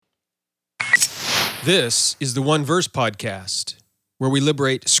This is the One Verse Podcast, where we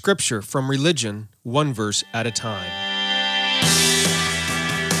liberate Scripture from religion one verse at a time.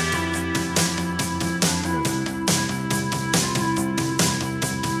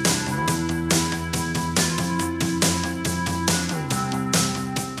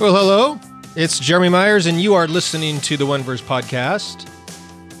 Well, hello. It's Jeremy Myers, and you are listening to the One Verse Podcast.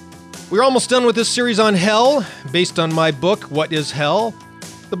 We're almost done with this series on hell, based on my book, What is Hell?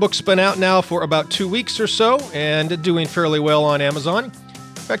 The book's been out now for about 2 weeks or so, and doing fairly well on Amazon. In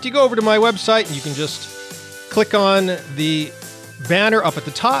fact, you go over to my website, and you can just click on the banner up at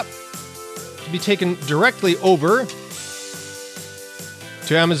the top to be taken directly over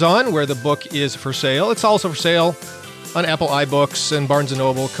to Amazon, where the book is for sale. It's also for sale on Apple iBooks and Barnes &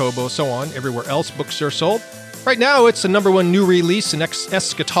 Noble, Kobo, so on, everywhere else books are sold. Right now, it's the #1 new release in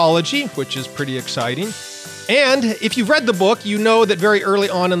eschatology, which is pretty exciting. And if you've read the book, you know that very early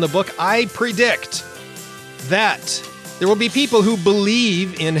on in the book, I predict that there will be people who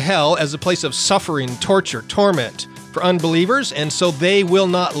believe in hell as a place of suffering, torture, torment for unbelievers, and so they will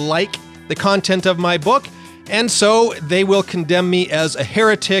not like the content of my book, and so they will condemn me as a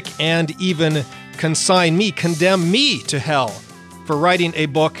heretic and even condemn me to hell for writing a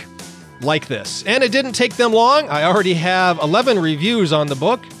book like this. And it didn't take them long. I already have 11 reviews on the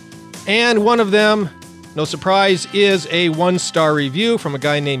book, and one of them, no surprise, is a 1-star review from a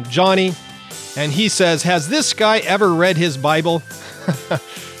guy named Johnny. And he says, has this guy ever read his Bible?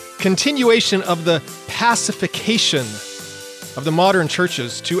 Continuation of the pacification of the modern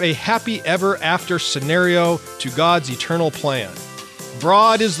churches to a happy ever after scenario to God's eternal plan.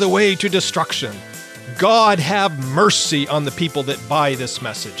 Broad is the way to destruction. God have mercy on the people that buy this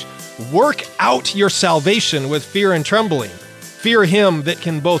message. Work out your salvation with fear and trembling. Fear him that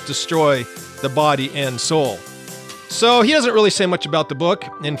can both destroy the body and soul. So he doesn't really say much about the book.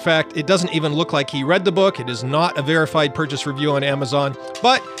 In fact, it doesn't even look like he read the book. It is not a verified purchase review on Amazon,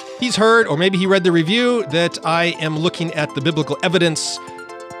 but he's heard, or maybe he read the review, that I am looking at the biblical evidence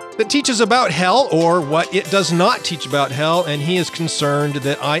that teaches about hell or what it does not teach about hell, and he is concerned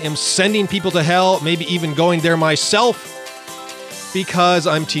that I am sending people to hell, maybe even going there myself, because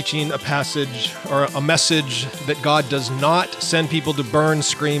I'm teaching a passage or a message that God does not send people to burn,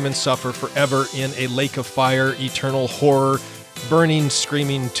 scream, and suffer forever in a lake of fire, eternal horror, burning,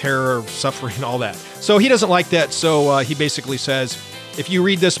 screaming, terror, suffering, all that. So he doesn't like that, so he basically says, if you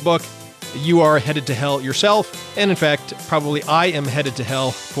read this book, you are headed to hell yourself, and in fact, probably I am headed to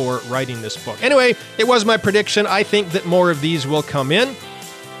hell for writing this book. Anyway, it was my prediction. I think that more of these will come in.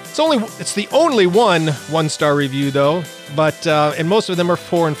 It's the only 1-star review, though, but and most of them are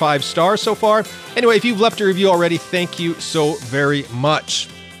 4 and 5 stars so far. Anyway, if you've left a review already, thank you so very much.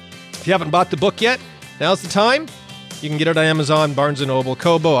 If you haven't bought the book yet, now's the time. You can get it on Amazon, Barnes & Noble,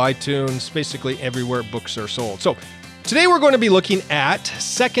 Kobo, iTunes, basically everywhere books are sold. So today we're going to be looking at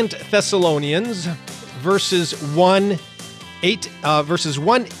 2 Thessalonians verses 1, 8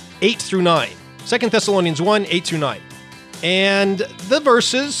 through 9. 2 Thessalonians 1, 8 through 9. And the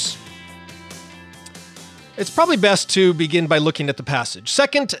verses, it's probably best to begin by looking at the passage.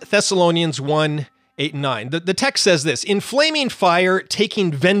 2 Thessalonians 1, 8 and 9. The text says this, in flaming fire,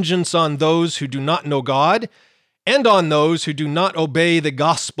 taking vengeance on those who do not know God, and on those who do not obey the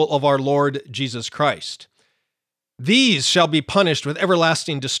gospel of our Lord Jesus Christ. These shall be punished with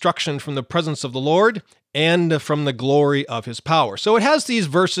everlasting destruction from the presence of the Lord and from the glory of his power. So it has these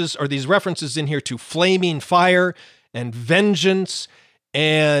verses or these references in here to flaming fire and vengeance,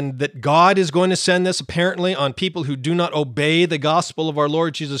 and that God is going to send this apparently on people who do not obey the gospel of our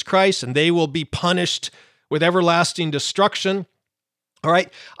Lord Jesus Christ, and they will be punished with everlasting destruction. All right,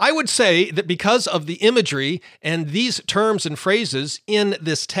 I would say that because of the imagery and these terms and phrases in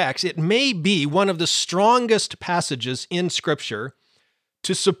this text, it may be one of the strongest passages in Scripture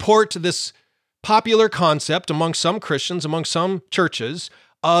to support this popular concept among some Christians, among some churches,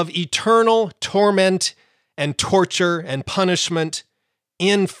 of eternal torment and torture and punishment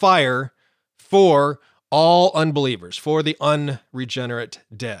in fire for all unbelievers, for the unregenerate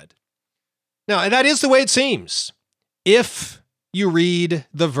dead. Now, that is the way it seems if you read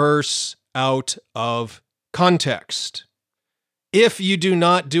the verse out of context. If you do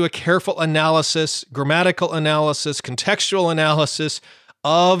not do a careful analysis, grammatical analysis, contextual analysis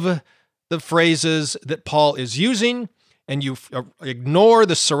of the phrases that Paul is using, and you ignore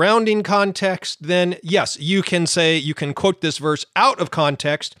the surrounding context, then yes, you can quote this verse out of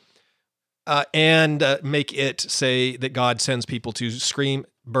context and make it say that God sends people to scream,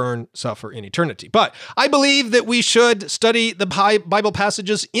 burn, suffer in eternity. But I believe that we should study the Bible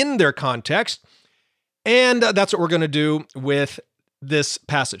passages in their context, and that's what we're going to do with this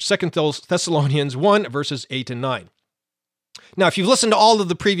passage, 2 Thessalonians 1, verses 8 and 9. Now, if you've listened to all of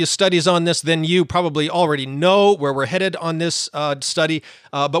the previous studies on this, then you probably already know where we're headed on this study,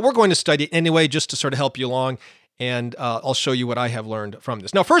 but we're going to study it anyway just to sort of help you along, and I'll show you what I have learned from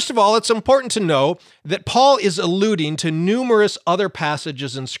this. Now, first of all, it's important to know that Paul is alluding to numerous other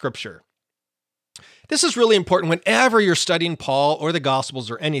passages in Scripture. This is really important whenever you're studying Paul or the Gospels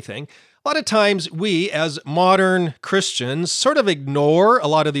or anything. A lot of times we, as modern Christians, sort of ignore a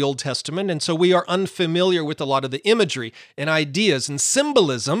lot of the Old Testament, and so we are unfamiliar with a lot of the imagery and ideas and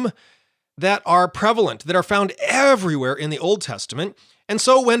symbolism that are prevalent, that are found everywhere in the Old Testament. And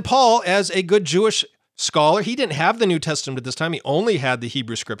so when Paul, as a good Jewish scholar, he didn't have the New Testament at this time, he only had the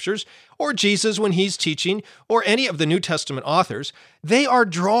Hebrew Scriptures, or Jesus when he's teaching, or any of the New Testament authors, they are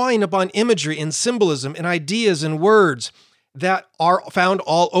drawing upon imagery and symbolism and ideas and words that are found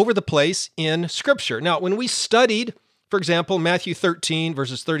all over the place in Scripture. Now, when we studied, for example, Matthew 13,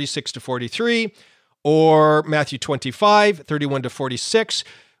 verses 36 to 43, or Matthew 25, 31 to 46,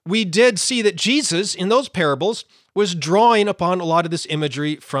 we did see that Jesus, in those parables, was drawing upon a lot of this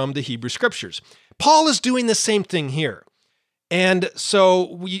imagery from the Hebrew Scriptures. Paul is doing the same thing here. And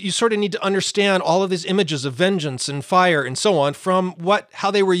so you sort of need to understand all of these images of vengeance and fire and so on from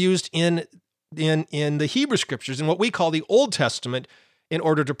how they were used in the Hebrew Scriptures, in what we call the Old Testament, in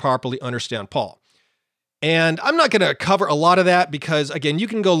order to properly understand Paul. And I'm not going to cover a lot of that because, again, you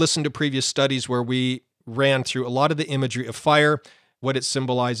can go listen to previous studies where we ran through a lot of the imagery of fire, what it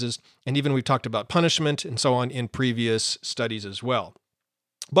symbolizes, and even we've talked about punishment and so on in previous studies as well.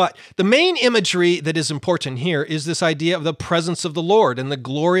 But the main imagery that is important here is this idea of the presence of the Lord and the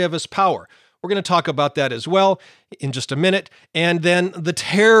glory of his power. We're going to talk about that as well in just a minute. And then the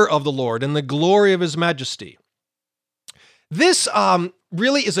terror of the Lord and the glory of his majesty. This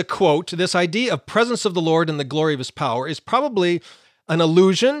really is a quote. This idea of presence of the Lord and the glory of his power is probably an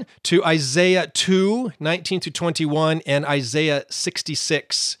allusion to Isaiah 2, 19 to 21, and Isaiah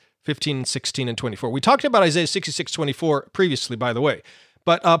 66, 15, 16, and 24. We talked about Isaiah 66, 24 previously, by the way.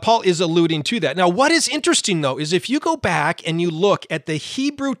 But Paul is alluding to that. Now, what is interesting, though, is if you go back and you look at the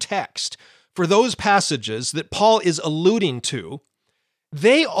Hebrew text for those passages that Paul is alluding to,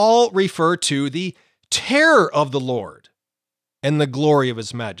 they all refer to the terror of the Lord and the glory of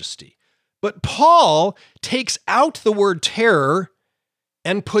his majesty. But Paul takes out the word terror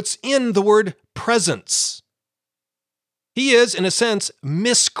and puts in the word presence. He is, in a sense,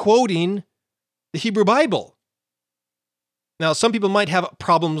 misquoting the Hebrew Bible. Now, some people might have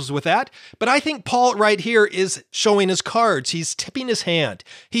problems with that, but I think Paul right here is showing his cards. He's tipping his hand.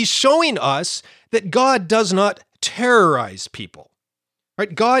 He's showing us that God does not terrorize people.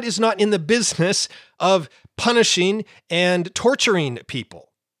 Right? God is not in the business of punishing and torturing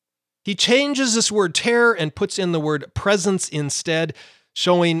people. He changes this word terror and puts in the word presence instead,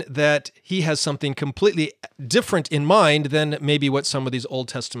 showing that he has something completely different in mind than maybe what some of these Old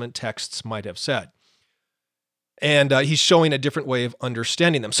Testament texts might have said. And he's showing a different way of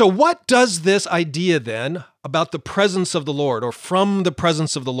understanding them. So what does this idea then about the presence of the Lord or from the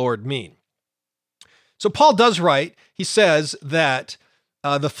presence of the Lord mean? So Paul does write, he says that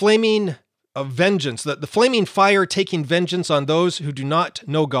the flaming of vengeance, the flaming fire taking vengeance on those who do not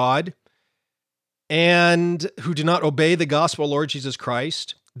know God and who do not obey the gospel of Lord Jesus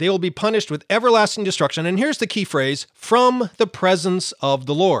Christ, they will be punished with everlasting destruction. And here's the key phrase, from the presence of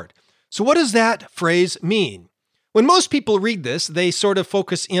the Lord. So what does that phrase mean? When most people read this, they sort of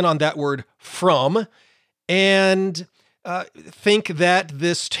focus in on that word from and think that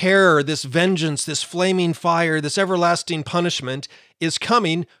this terror, this vengeance, this flaming fire, this everlasting punishment is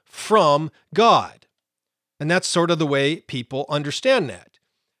coming from God. And that's sort of the way people understand that.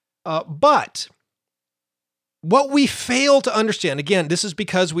 But what we fail to understand, again, this is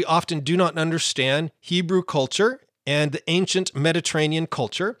because we often do not understand Hebrew culture and the ancient Mediterranean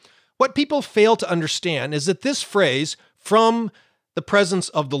culture. What people fail to understand is that this phrase, from the presence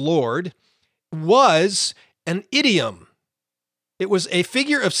of the Lord, was an idiom. It was a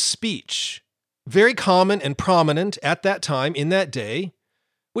figure of speech, very common and prominent at that time, in that day,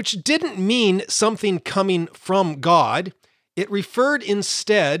 which didn't mean something coming from God. It referred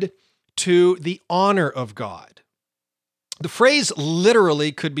instead to the honor of God. The phrase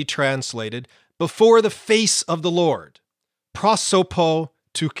literally could be translated, before the face of the Lord, prosopo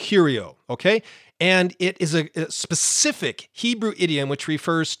to Kyrio, okay? And it is a specific Hebrew idiom which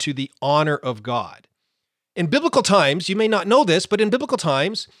refers to the honor of God. In biblical times, you may not know this, but in biblical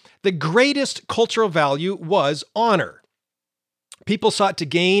times, the greatest cultural value was honor. People sought to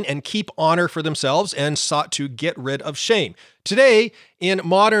gain and keep honor for themselves and sought to get rid of shame. Today, in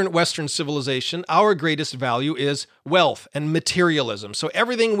modern Western civilization, our greatest value is wealth and materialism. So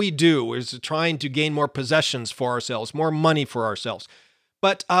everything we do is trying to gain more possessions for ourselves, more money for ourselves.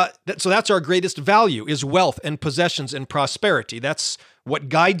 But so that's our greatest value, is wealth and possessions and prosperity. That's what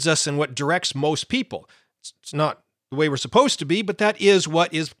guides us and what directs most people. It's not the way we're supposed to be, but that is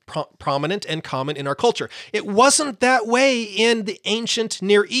what is prominent and common in our culture. It wasn't that way in the ancient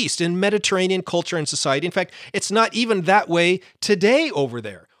Near East, in Mediterranean culture and society. In fact, it's not even that way today over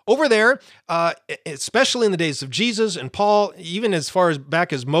there. Over there, especially in the days of Jesus and Paul, even as far as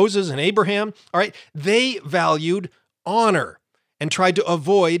back as Moses and Abraham, all right, they valued honor and tried to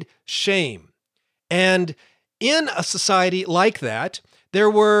avoid shame. And in a society like that, there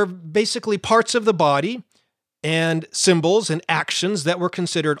were basically parts of the body and symbols and actions that were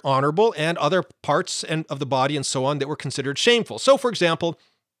considered honorable, and other parts of the body and so on that were considered shameful. So, for example,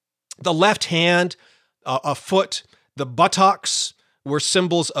 the left hand, a foot, the buttocks were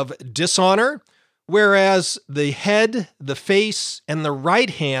symbols of dishonor, whereas the head, the face, and the right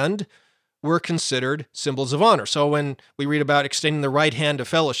hand were considered symbols of honor. So when we read about extending the right hand to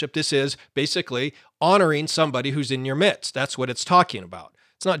fellowship, this is basically honoring somebody who's in your midst. That's what it's talking about.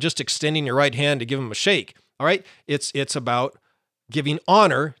 It's not just extending your right hand to give them a shake. All right, it's about giving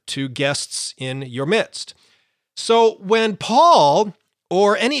honor to guests in your midst. So when Paul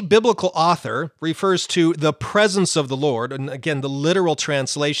or any biblical author refers to the presence of the Lord, and again, the literal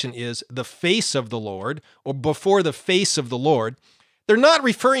translation is the face of the Lord, or before the face of the Lord, they're not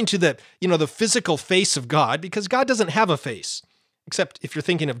referring to the physical face of God, because God doesn't have a face, except if you're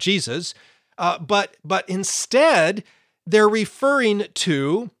thinking of Jesus. But instead, they're referring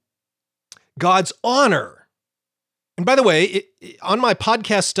to God's honor. And by the way, on my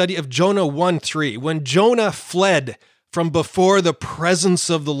podcast study of Jonah 1:3, when Jonah fled from before the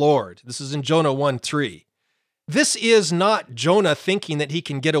presence of the Lord, this is in Jonah 1:3, this is not Jonah thinking that he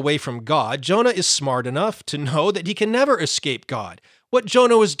can get away from God. Jonah is smart enough to know that he can never escape God. What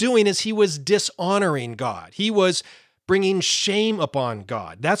Jonah was doing is he was dishonoring God. He was bringing shame upon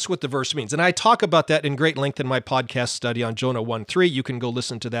God. That's what the verse means. And I talk about that in great length in my podcast study on Jonah 1:3. You can go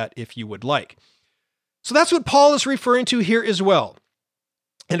listen to that if you would like. So that's what Paul is referring to here as well.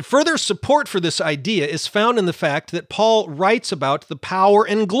 And further support for this idea is found in the fact that Paul writes about the power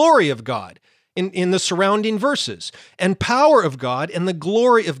and glory of God in the surrounding verses. And power of God and the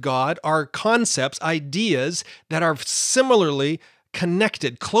glory of God are concepts, ideas that are similarly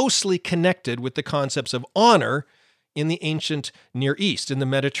connected, closely connected with the concepts of honor in the ancient Near East, in the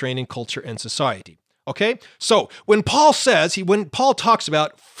Mediterranean culture and society. Okay? So when Paul talks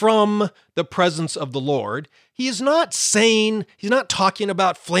about from the presence of the Lord, he's not talking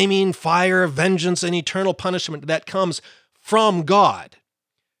about flaming fire, vengeance, and eternal punishment that comes from God.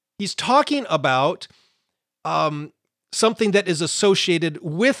 He's talking about something that is associated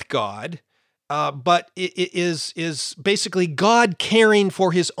with God, but it is basically God caring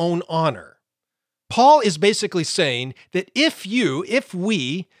for his own honor. Paul is basically saying that if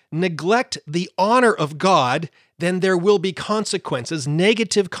we neglect the honor of God, then there will be consequences,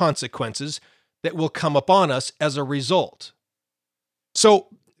 negative consequences that will come upon us as a result. So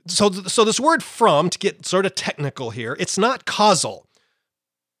this word from, to get sort of technical here, it's not causal.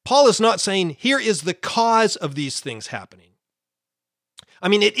 Paul is not saying here is the cause of these things happening. I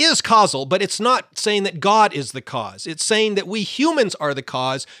mean, it is causal, but it's not saying that God is the cause. It's saying that we humans are the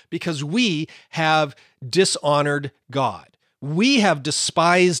cause because we have dishonored God. We have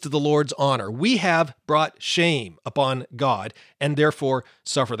despised the Lord's honor. We have brought shame upon God and therefore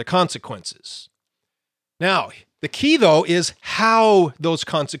suffer the consequences. Now, the key, though, is how those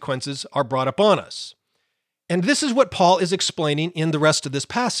consequences are brought upon us. And this is what Paul is explaining in the rest of this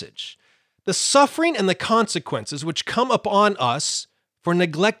passage. The suffering and the consequences which come upon us for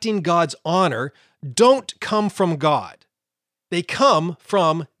neglecting God's honor don't come from God. They come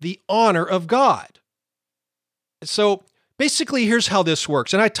from the honor of God. So basically, here's how this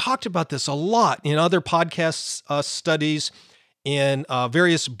works. And I talked about this a lot in other podcasts, studies, in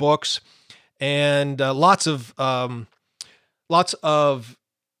various books, and lots of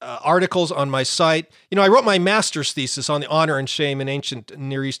articles on my site. I wrote my master's thesis on the honor and shame in ancient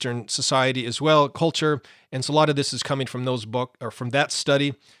Near Eastern society as well, culture. And so a lot of this is coming from from that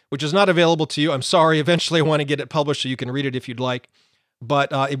study, which is not available to you. I'm sorry. Eventually I want to get it published so you can read it if you'd like. But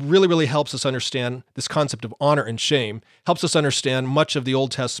it really, really helps us understand this concept of honor and shame, helps us understand much of the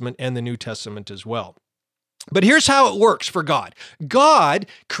Old Testament and the New Testament as well. But here's how it works for God. God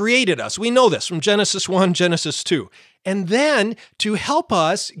created us. We know this from Genesis 1, Genesis 2. And then to help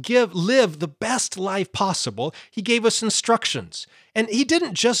us live the best life possible, he gave us instructions. And he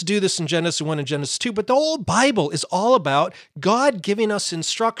didn't just do this in Genesis 1 and Genesis 2, but the whole Bible is all about God giving us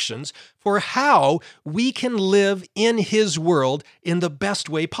instructions for how we can live in his world in the best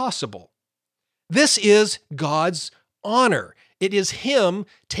way possible. This is God's honor. It is him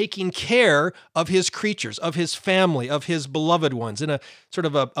taking care of his creatures, of his family, of his beloved ones.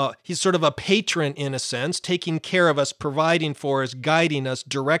 He's sort of a patron in a sense, taking care of us, providing for us, guiding us,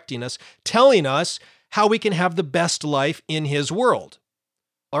 directing us, telling us how we can have the best life in his world.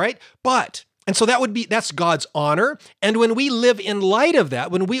 All right? So that's God's honor. And when we live in light of that,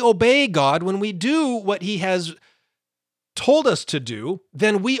 when we obey God, when we do what he has told us to do,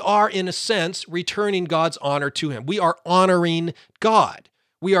 then we are, in a sense, returning God's honor to him. We are honoring God.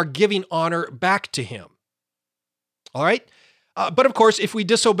 We are giving honor back to him. All right? But of course, if we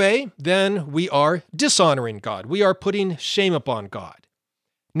disobey, then we are dishonoring God. We are putting shame upon God.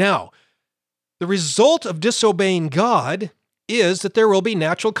 Now, the result of disobeying God is that there will be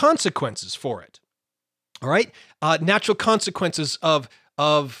natural consequences for it. All right? Natural consequences of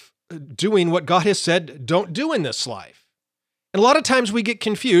doing what God has said don't do in this life. And a lot of times we get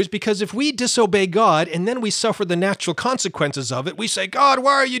confused because if we disobey God and then we suffer the natural consequences of it, we say, God,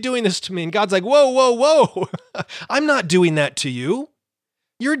 why are you doing this to me? And God's like, whoa, whoa, whoa. I'm not doing that to you.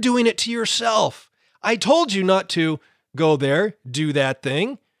 You're doing it to yourself. I told you not to go there, do that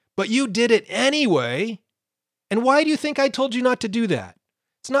thing, but you did it anyway. And why do you think I told you not to do that?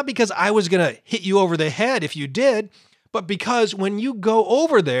 It's not because I was going to hit you over the head if you did, but because when you go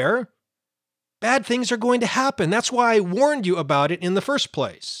over there, bad things are going to happen. That's why I warned you about it in the first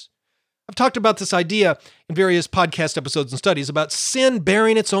place. I've talked about this idea in various podcast episodes and studies about sin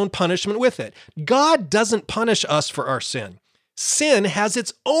bearing its own punishment with it. God doesn't punish us for our sin. Sin has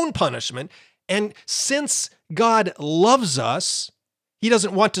its own punishment. And since God loves us, he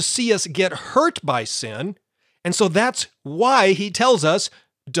doesn't want to see us get hurt by sin. And so that's why he tells us,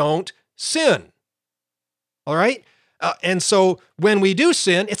 don't sin. All right? And so when we do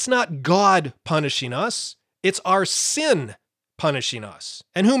sin, it's not God punishing us. It's our sin punishing us.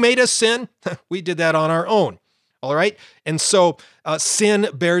 And who made us sin? We did that on our own. All right? And so sin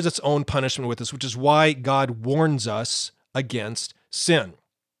bears its own punishment with us, which is why God warns us against sin.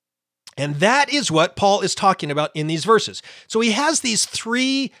 And that is what Paul is talking about in these verses. So he has these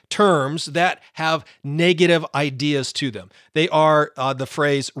three terms that have negative ideas to them. They are the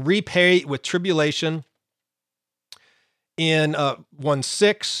phrase repay with tribulation. In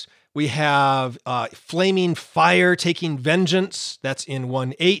 1:6, we have flaming fire taking vengeance. That's in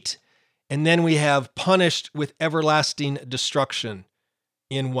 1:8. And then we have punished with everlasting destruction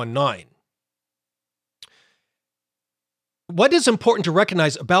in 1:9. What is important to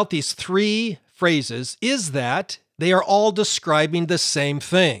recognize about these three phrases is that they are all describing the same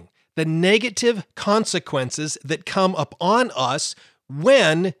thing, the negative consequences that come upon us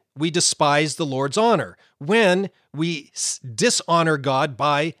when we despise the Lord's honor, when we dishonor God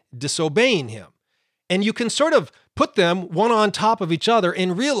by disobeying him. And you can sort of put them one on top of each other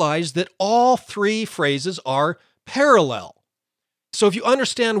and realize that all three phrases are parallel. So if you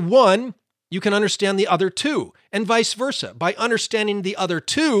understand one, you can understand the other two, and vice versa. By understanding the other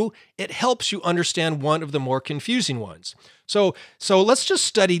two, it helps you understand one of the more confusing ones. So let's just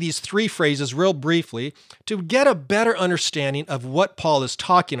study these three phrases real briefly to get a better understanding of what Paul is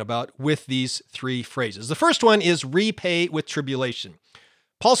talking about with these three phrases. The first one is repay with tribulation.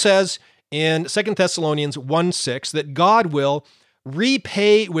 Paul says in 2 Thessalonians 1:6 that God will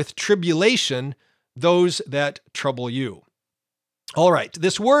repay with tribulation those that trouble you. All right,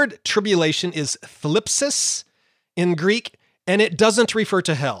 this word tribulation is thlipsis in Greek, and it doesn't refer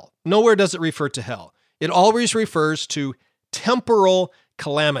to hell. Nowhere does it refer to hell. It always refers to temporal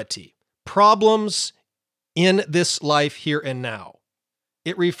calamity, problems in this life here and now.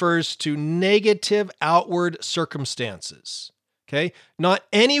 It refers to negative outward circumstances. Okay? Not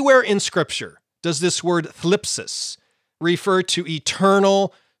anywhere in Scripture does this word thlipsis refer to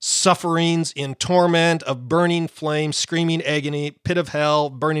eternal sufferings in torment of burning flames, screaming agony, pit of hell,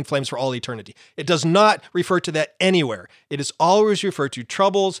 burning flames for all eternity. It does not refer to that anywhere. It is always referred to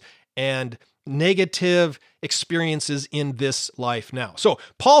troubles and negative experiences in this life now. So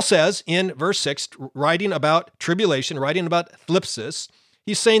Paul says in verse 6, writing about tribulation, writing about thlipsis,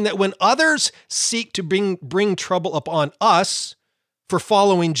 he's saying that when others seek to bring trouble upon us for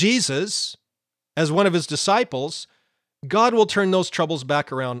following Jesus as one of his disciples, God will turn those troubles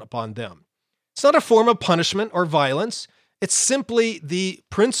back around upon them. It's not a form of punishment or violence. It's simply the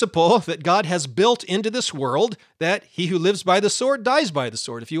principle that God has built into this world that he who lives by the sword dies by the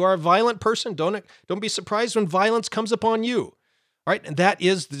sword. If you are a violent person, don't be surprised when violence comes upon you. Right? And that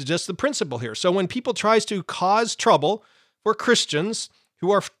is just the principle here. So when people tries to cause trouble for Christians who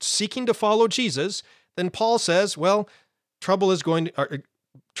are seeking to follow Jesus, then Paul says, well, trouble is going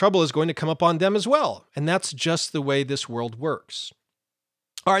to come upon them as well. And that's just the way this world works.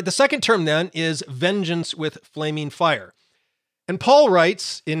 All right, the second term then is vengeance with flaming fire. And Paul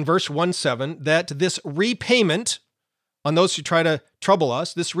writes in verse 1:7 that this repayment on those who try to trouble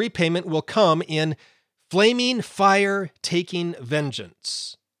us, this repayment will come in flaming fire taking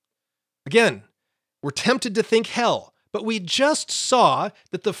vengeance. Again, we're tempted to think hell, but we just saw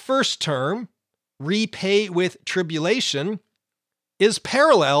that the first term, repay with tribulation, is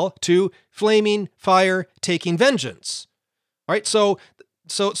parallel to flaming fire taking vengeance. All right, so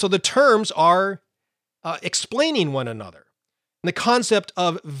the terms are explaining one another. And the concept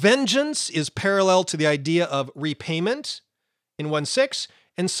of vengeance is parallel to the idea of repayment in 1:6,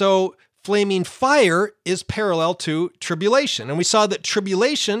 and so flaming fire is parallel to tribulation. And we saw that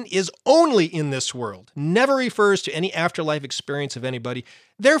tribulation is only in this world, never refers to any afterlife experience of anybody.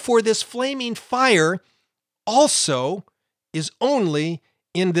 Therefore, this flaming fire also is only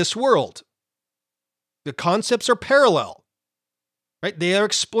in this world. The concepts are parallel, right? They are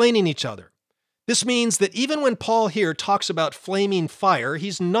explaining each other. This means that even when Paul here talks about flaming fire,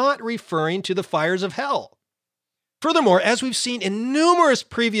 he's not referring to the fires of hell. Furthermore, as we've seen in numerous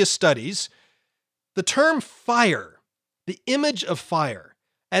previous studies, the term fire, the image of fire,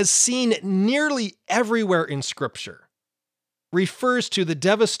 as seen nearly everywhere in Scripture, refers to the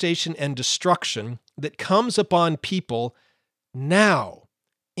devastation and destruction that comes upon people now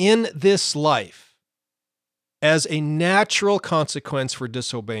in this life as a natural consequence for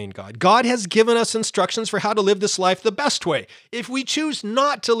disobeying God. God has given us instructions for how to live this life the best way. If we choose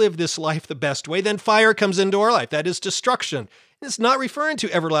not to live this life the best way, then fire comes into our life. That is destruction. It's not referring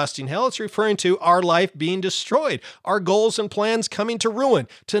to everlasting hell. It's referring to our life being destroyed, our goals and plans coming to ruin,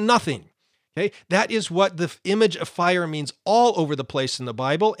 to nothing. Okay, that is what the image of fire means all over the place in the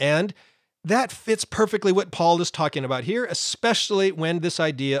Bible, and that fits perfectly what Paul is talking about here, especially when this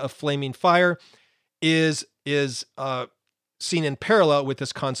idea of flaming fire is seen in parallel with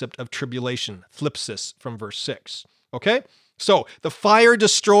this concept of tribulation, thlipsis from verse 6. Okay? So the fire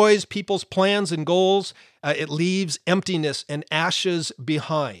destroys people's plans and goals. It leaves emptiness and ashes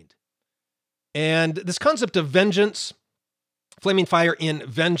behind. And this concept of vengeance, flaming fire in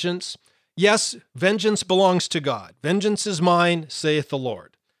vengeance, yes, vengeance belongs to God. Vengeance is mine, saith the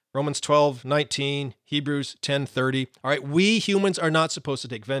Lord. Romans 12:19, Hebrews 10:30. All right, we humans are not supposed to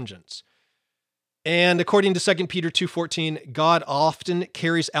take vengeance. And according to 2 Peter 2:14, God often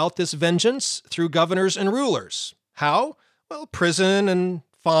carries out this vengeance through governors and rulers. How? Well, prison and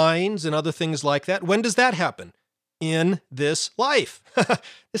fines and other things like that. When does that happen? In this life.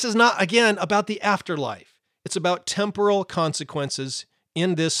 This is not, again, about the afterlife. It's about temporal consequences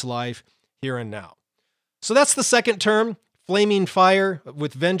in this life, here and now. So that's the second term, flaming fire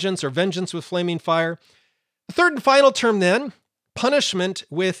with vengeance, or vengeance with flaming fire. The third and final term then, punishment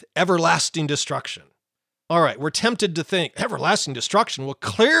with everlasting destruction. All right, we're tempted to think, everlasting destruction? Well,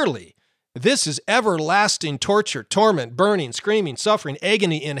 clearly, this is everlasting torture, torment, burning, screaming, suffering,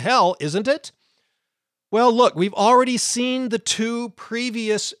 agony in hell, isn't it? Well, look, we've already seen the two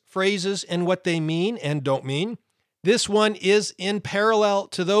previous phrases and what they mean and don't mean. This one is in parallel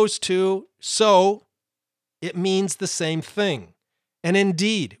to those two, so it means the same thing. And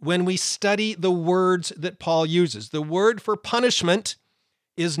indeed, when we study the words that Paul uses, the word for punishment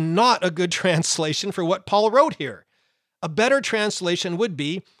is not a good translation for what Paul wrote here. A better translation would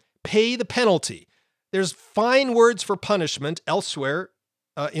be pay the penalty. There's fine words for punishment elsewhere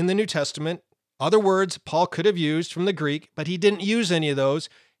in the New Testament. Other words Paul could have used from the Greek, but he didn't use any of those.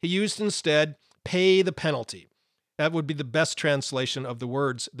 He used instead pay the penalty. That would be the best translation of the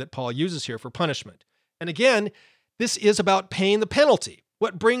words that Paul uses here for punishment. And again, this is about paying the penalty.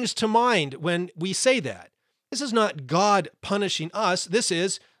 What brings to mind when we say that? This is not God punishing us. This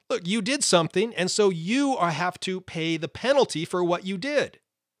is, look, you did something, and so you have to pay the penalty for what you did.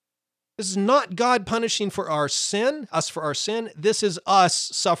 This is not God punishing for our sin, us for our sin. This is us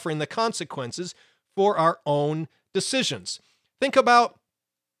suffering the consequences for our own decisions. Think about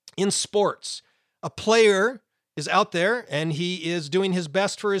in sports. A player is out there and he is doing his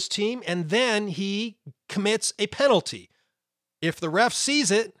best for his team, and then he commits a penalty. If the ref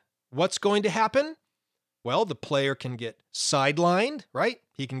sees it, what's going to happen? Well, the player can get sidelined, right?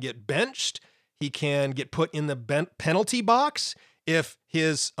 He can get benched. He can get put in the penalty box. If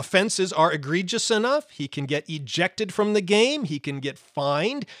his offenses are egregious enough, he can get ejected from the game. He can get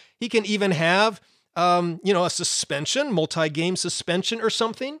fined. He can even have, a suspension, multi-game suspension or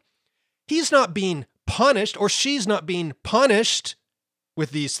something. He's not being punished, or she's not being punished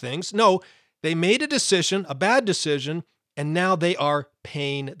with these things. No, they made a decision, a bad decision, and now they are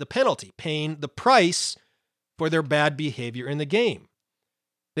paying the penalty, paying the price for their bad behavior in the game.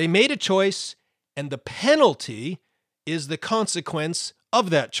 They made a choice, and the penalty is the consequence of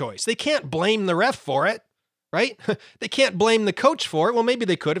that choice. They can't blame the ref for it, right? They can't blame the coach for it. Well, maybe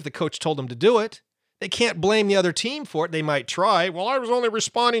they could if the coach told them to do it. They can't blame the other team for it. They might try. Well, I was only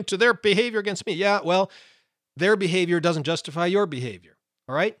responding to their behavior against me. Yeah, well, their behavior doesn't justify your behavior,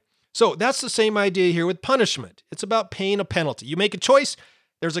 all right? So that's the same idea here with punishment. It's about paying a penalty. You make a choice,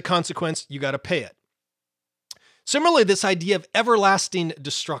 there's a consequence, you got to pay it. Similarly, this idea of everlasting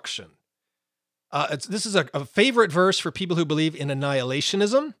destruction. This is a favorite verse for people who believe in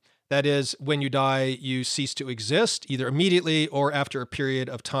annihilationism. That is, when you die, you cease to exist, either immediately or after a period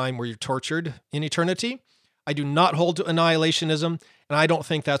of time where you're tortured in eternity. I do not hold to annihilationism, and I don't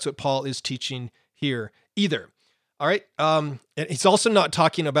think that's what Paul is teaching here either. All right? And he's also not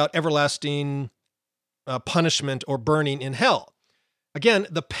talking about everlasting punishment or burning in hell. Again,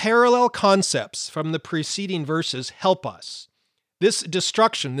 the parallel concepts from the preceding verses help us. This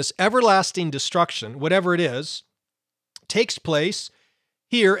destruction, this everlasting destruction, whatever it is, takes place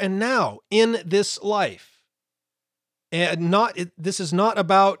here and now in this life. And this is not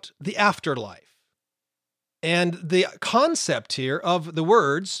about the afterlife. And the concept here of the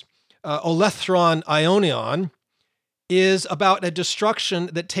words, olethron aionion, is about a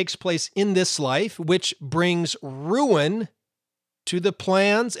destruction that takes place in this life, which brings ruin to the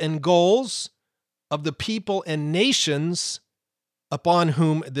plans and goals of the people and nations upon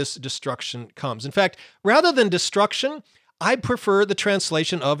whom this destruction comes. In fact, rather than destruction, I prefer the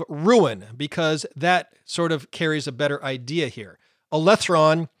translation of ruin, because that sort of carries a better idea here.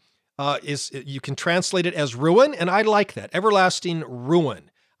 Olethron you can translate it as ruin, and I like that. Everlasting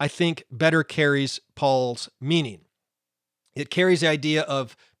ruin, I think, better carries Paul's meaning. It carries the idea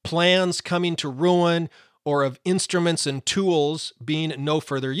of plans coming to ruin, or of instruments and tools being no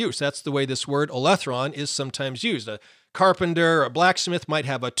further use. That's the way this word olethron is sometimes used. A carpenter or a blacksmith might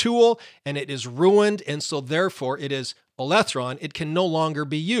have a tool, and it is ruined, and so therefore it is olethron. It can no longer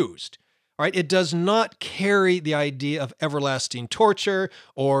be used. All right? It does not carry the idea of everlasting torture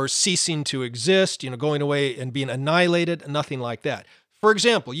or ceasing to exist, going away and being annihilated, nothing like that. For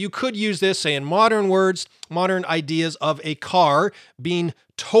example, you could use this, say, in modern words, modern ideas of a car being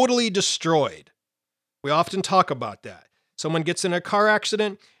totally destroyed. We often talk about that. Someone gets in a car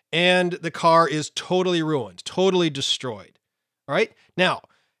accident and the car is totally ruined, totally destroyed. All right? Now,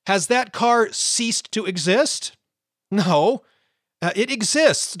 has that car ceased to exist? No. It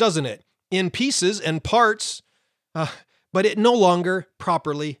exists, doesn't it? In pieces and parts, but it no longer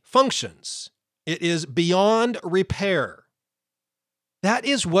properly functions. It is beyond repair. That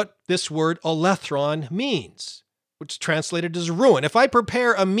is what this word olethron means, which is translated as ruin. If I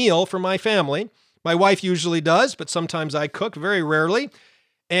prepare a meal for my family, my wife usually does, but sometimes I cook, very rarely.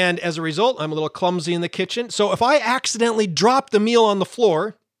 And as a result, I'm a little clumsy in the kitchen. So if I accidentally drop the meal on the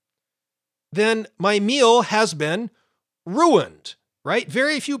floor, then my meal has been ruined, right?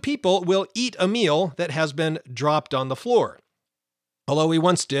 Very few people will eat a meal that has been dropped on the floor. Although we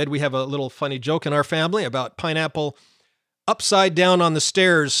once did, we have a little funny joke in our family about pineapple upside down on the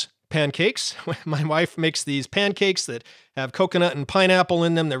stairs pancakes. My wife makes these pancakes that have coconut and pineapple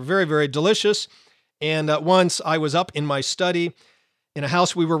in them. They're very, very delicious. And once I was up in my study in a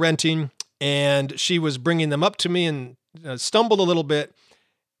house we were renting, and she was bringing them up to me and stumbled a little bit,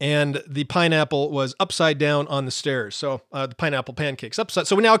 and the pineapple was upside down on the stairs. So the pineapple pancakes upside.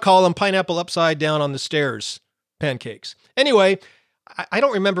 So we now call them pineapple upside down on the stairs pancakes. Anyway, I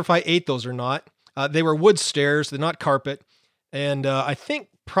don't remember if I ate those or not. They were wood stairs, they're not carpet. And I think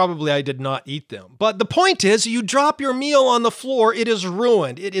probably I did not eat them. But the point is, you drop your meal on the floor, it is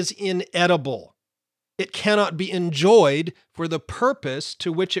ruined. It is inedible. It cannot be enjoyed for the purpose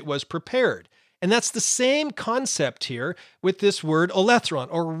to which it was prepared. And that's the same concept here with this word olethron,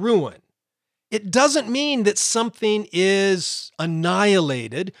 or ruin. It doesn't mean that something is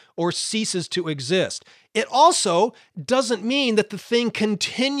annihilated or ceases to exist. It also doesn't mean that the thing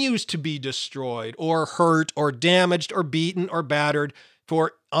continues to be destroyed or hurt or damaged or beaten or battered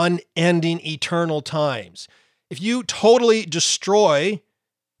for unending eternal times. If you totally destroy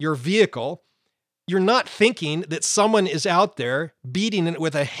your vehicle, you're not thinking that someone is out there beating it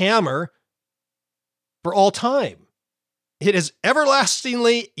with a hammer for all time. It is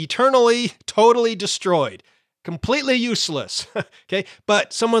everlastingly, eternally, totally destroyed. completely useless, okay?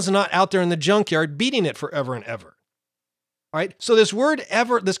 But someone's not out there in the junkyard beating it forever and ever. All right, so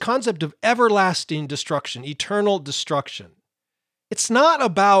this concept of everlasting destruction, eternal destruction, it's not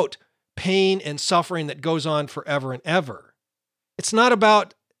about pain and suffering that goes on forever and ever. It's not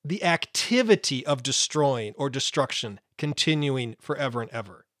about the activity of destroying or destruction continuing forever and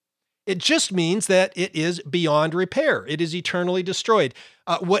ever. It just means that it is beyond repair. It is eternally destroyed.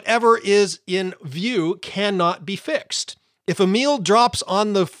 Whatever is in view cannot be fixed. If a meal drops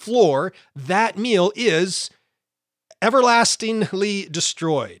on the floor, that meal is everlastingly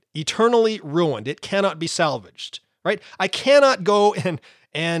destroyed, eternally ruined. It cannot be salvaged, right? I cannot go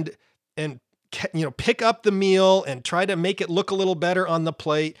and pick up the meal and try to make it look a little better on the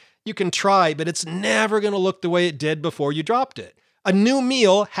plate. You can try, but it's never going to look the way it did before you dropped it. A new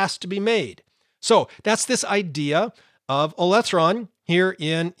meal has to be made. So that's this idea of olethron here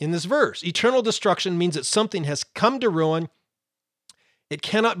in this verse. Eternal destruction means that something has come to ruin. It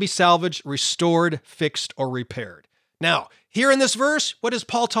cannot be salvaged, restored, fixed, or repaired. Now, here in this verse, what is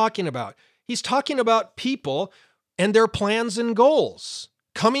Paul talking about? He's talking about people and their plans and goals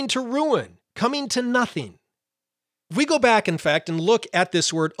coming to ruin, coming to nothing. If we go back, in fact, and look at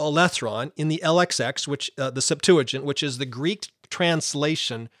this word olethron in the LXX, which the Septuagint, which is the Greek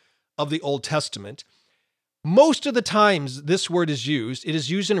translation of the Old Testament, most of the times this word is used, it is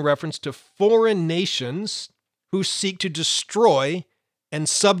used in reference to foreign nations who seek to destroy and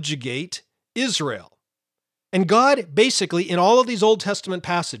subjugate Israel. And God basically, in all of these Old Testament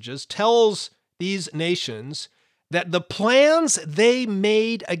passages, tells these nations that the plans they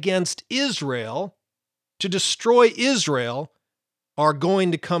made against Israel to destroy Israel are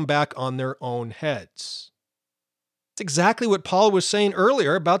going to come back on their own heads. It's exactly what Paul was saying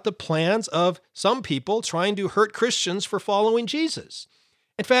earlier about the plans of some people trying to hurt Christians for following Jesus.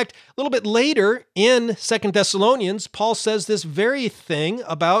 In fact, a little bit later in 2 Thessalonians, Paul says this very thing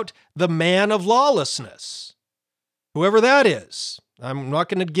about the man of lawlessness. Whoever that is. I'm not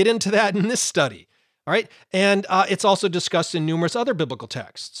going to get into that in this study. All right. And it's also discussed in numerous other biblical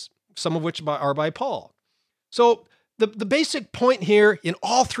texts, some of which are by Paul. So the basic point here in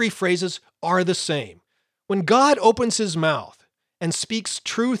all three phrases are the same. When God opens his mouth and speaks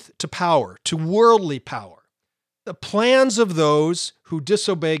truth to power, to worldly power, the plans of those who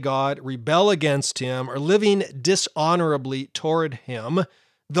disobey God, rebel against him, are living dishonorably toward him,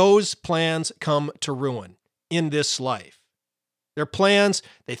 those plans come to ruin in this life. Their plans,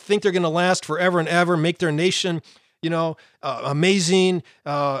 they think they're going to last forever and ever, make their nation, amazing,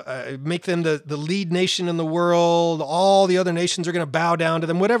 make them the lead nation in the world. All the other nations are going to bow down to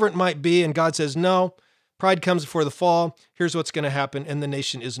them, whatever it might be. And God says, no, pride comes before the fall. Here's what's going to happen. And the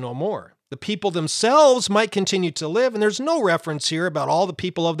nation is no more. The people themselves might continue to live. And there's no reference here about all the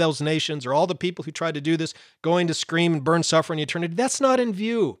people of those nations or all the people who tried to do this going to scream and burn suffering eternity. That's not in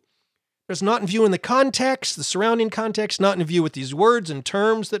view. It's not in view in the context, the surrounding context, not in view with these words and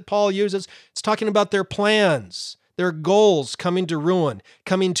terms that Paul uses. It's talking about their plans, their goals coming to ruin,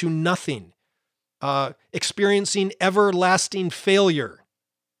 coming to nothing, experiencing everlasting failure,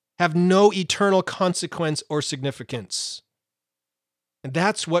 have no eternal consequence or significance. And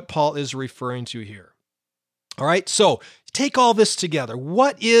that's what Paul is referring to here. All right, so take all this together.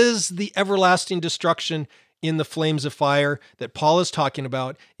 What is the everlasting destruction in the flames of fire that Paul is talking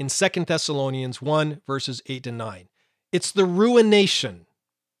about in 2 Thessalonians 1, verses 8 and 9. It's the ruination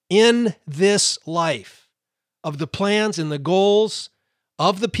in this life of the plans and the goals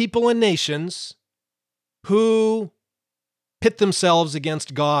of the people and nations who pit themselves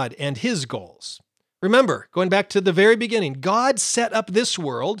against God and his goals. Remember, going back to the very beginning, God set up this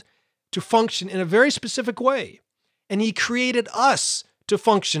world to function in a very specific way, and he created us to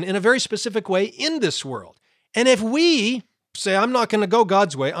function in a very specific way in this world. And if we say, I'm not going to go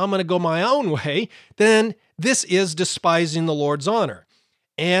God's way, I'm going to go my own way, then this is despising the Lord's honor.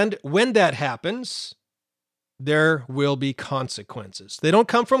 And when that happens, there will be consequences. They don't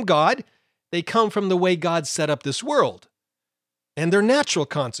come from God. They come from the way God set up this world. And they're natural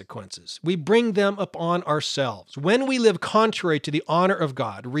consequences. We bring them upon ourselves. When we live contrary to the honor of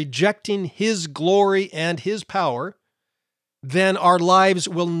God, rejecting his glory and his power, then our lives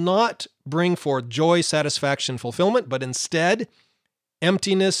will not bring forth joy, satisfaction, fulfillment, but instead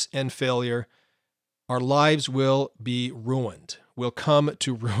emptiness and failure. Our lives will be ruined, will come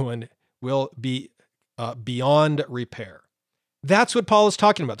to ruin, will be beyond repair. That's what Paul is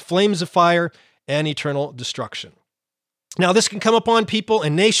talking about, flames of fire and eternal destruction. Now, this can come upon people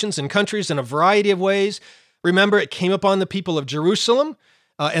and nations and countries in a variety of ways. Remember, it came upon the people of Jerusalem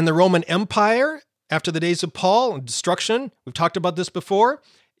and the Roman Empire after the days of Paul and destruction. We've talked about this before.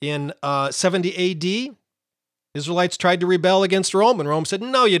 In 70 AD, Israelites tried to rebel against Rome, and Rome said,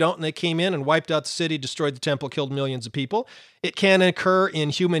 no, you don't. And they came in and wiped out the city, destroyed the temple, killed millions of people. It can occur in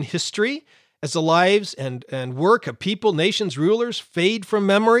human history as the lives and work of people, nations, rulers fade from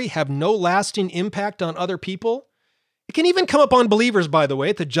memory, have no lasting impact on other people. It can even come upon believers, by the way,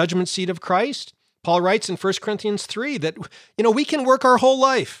 at the judgment seat of Christ. Paul writes in 1 Corinthians 3 that, we can work our whole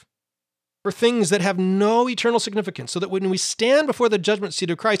life for things that have no eternal significance, so that when we stand before the judgment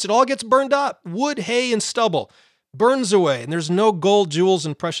seat of Christ, it all gets burned up. Wood, hay, and stubble burns away, and there's no gold, jewels,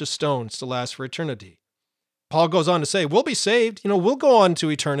 and precious stones to last for eternity. Paul goes on to say, we'll be saved. We'll go on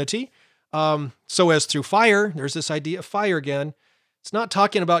to eternity. So as through fire, there's this idea of fire again. It's not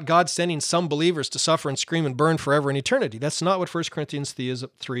talking about God sending some believers to suffer and scream and burn forever in eternity. That's not what 1 Corinthians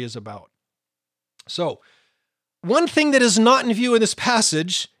 3 is about. So, one thing that is not in view in this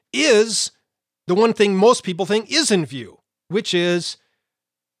passage is the one thing most people think is in view, which is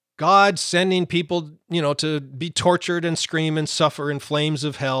God sending people, to be tortured and scream and suffer in flames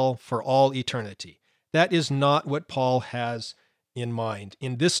of hell for all eternity. That is not what Paul has in mind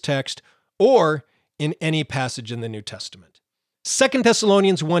in this text or in any passage in the New Testament. 2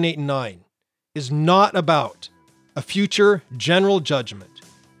 Thessalonians 1, 8, and 9 is not about a future general judgment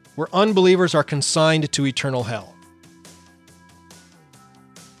where unbelievers are consigned to eternal hell.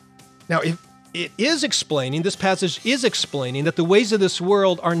 Now, if this passage is explaining that the ways of this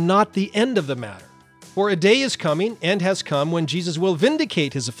world are not the end of the matter. For a day is coming and has come when Jesus will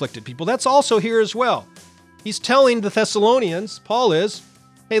vindicate his afflicted people. That's also here as well. He's telling the Thessalonians, Paul is,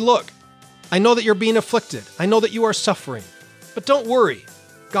 hey, look, I know that you're being afflicted. I know that you are suffering. But don't worry,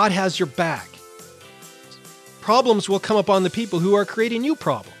 God has your back. Problems will come upon the people who are creating you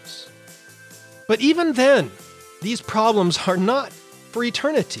problems. But even then, these problems are not for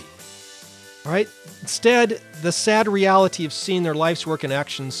eternity. All right? Instead, the sad reality of seeing their life's work and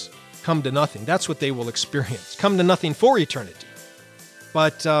actions come to nothing. That's what they will experience. Come to nothing for eternity.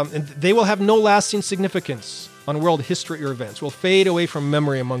 But and they will have no lasting significance on world history or events. Will fade away from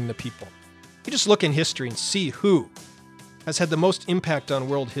memory among the people. You just look in history and see who has had the most impact on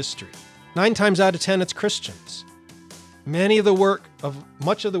world history. 9 times out of 10, it's Christians. Much of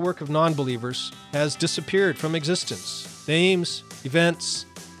the work of non-believers has disappeared from existence. Names, events,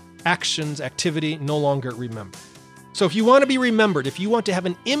 actions, activity, no longer remembered. So if you want to be remembered, if you want to have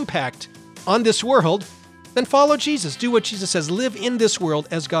an impact on this world, then follow Jesus. Do what Jesus says. Live in this world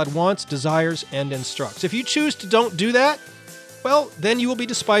as God wants, desires, and instructs. If you choose to don't do that, well, then you will be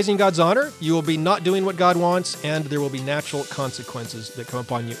despising God's honor, you will be not doing what God wants, and there will be natural consequences that come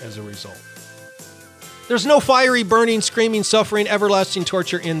upon you as a result. There's no fiery, burning, screaming, suffering, everlasting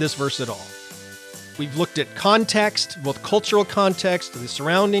torture in this verse at all. We've looked at context, both cultural context, the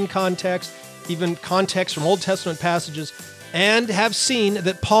surrounding context, even context from Old Testament passages, and have seen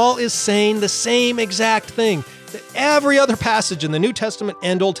that Paul is saying the same exact thing that every other passage in the New Testament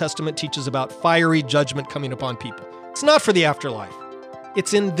and Old Testament teaches about fiery judgment coming upon people. It's not for the afterlife.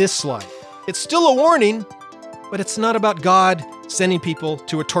 It's in this life. It's still a warning, but it's not about God sending people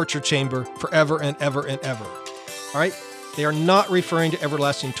to a torture chamber forever and ever and ever. All right? They are not referring to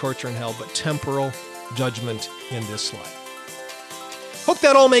everlasting torture in hell, but temporal judgment in this life. Hope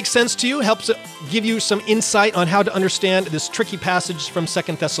that all makes sense to you, helps give you some insight on how to understand this tricky passage from 2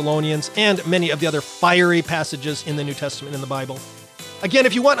 Thessalonians and many of the other fiery passages in the New Testament in the Bible. Again,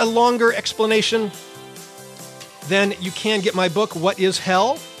 if you want a longer explanation, then you can get my book, What is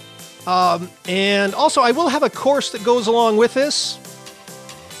Hell? And also, I will have a course that goes along with this.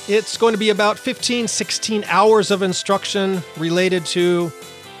 It's going to be about 16 hours of instruction related to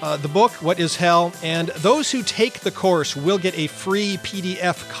the book, What is Hell? And those who take the course will get a free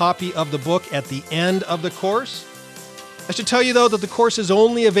PDF copy of the book at the end of the course. I should tell you, though, that the course is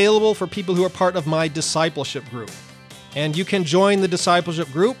only available for people who are part of my discipleship group. And you can join the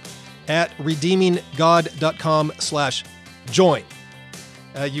discipleship group at redeeminggod.com/join.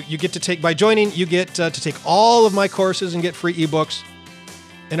 You get to take, by joining, you get to take all of my courses and get free ebooks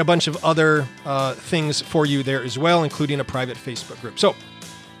and a bunch of other things for you there as well, including a private Facebook group. So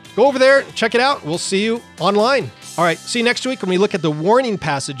go over there, check it out. We'll see you online. All right, see you next week when we look at the warning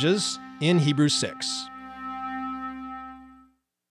passages in Hebrews 6.